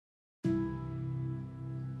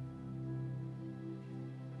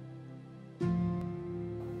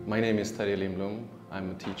My name is Terje Lindblom.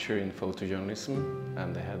 I'm a teacher in photojournalism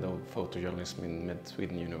and the head of photojournalism in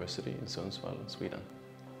Sweden University in Sundsvall, Sweden.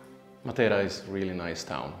 Matera is a really nice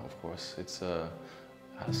town, of course. It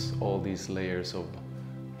has all these layers of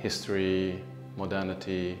history,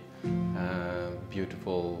 modernity,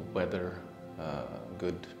 beautiful weather,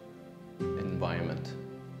 good environment.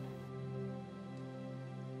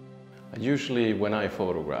 Usually when I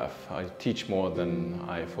photograph, I teach more than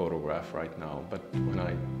I photograph right now, but when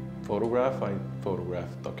I photograph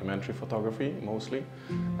documentary photography mostly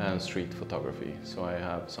and street photography. So I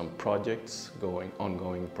have some projects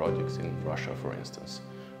ongoing projects in Russia, for instance,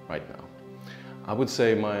 right now. I would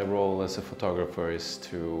say my role as a photographer is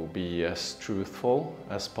to be as truthful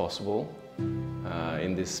as possible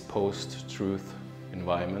in this post-truth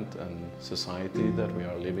environment and society that we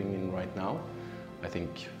are living in right now. I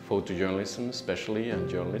think photojournalism especially and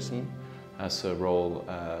journalism has a role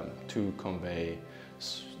to convey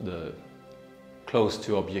the close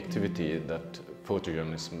to objectivity that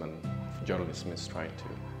photojournalism and journalism is trying to.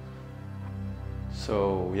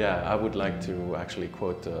 So yeah, I would like to actually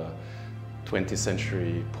quote a 20th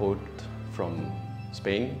century poet from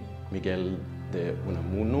Spain, Miguel de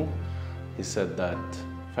Unamuno. He said that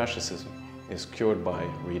fascism is cured by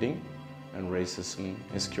reading and racism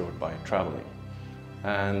is cured by traveling.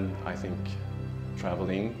 And I think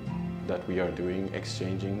traveling that we are doing,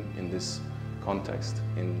 exchanging in this context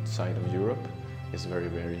inside of Europe is very,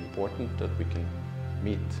 very important, that we can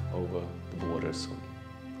meet over the borders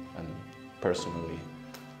and personally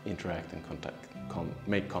interact and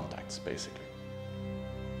make contacts, basically.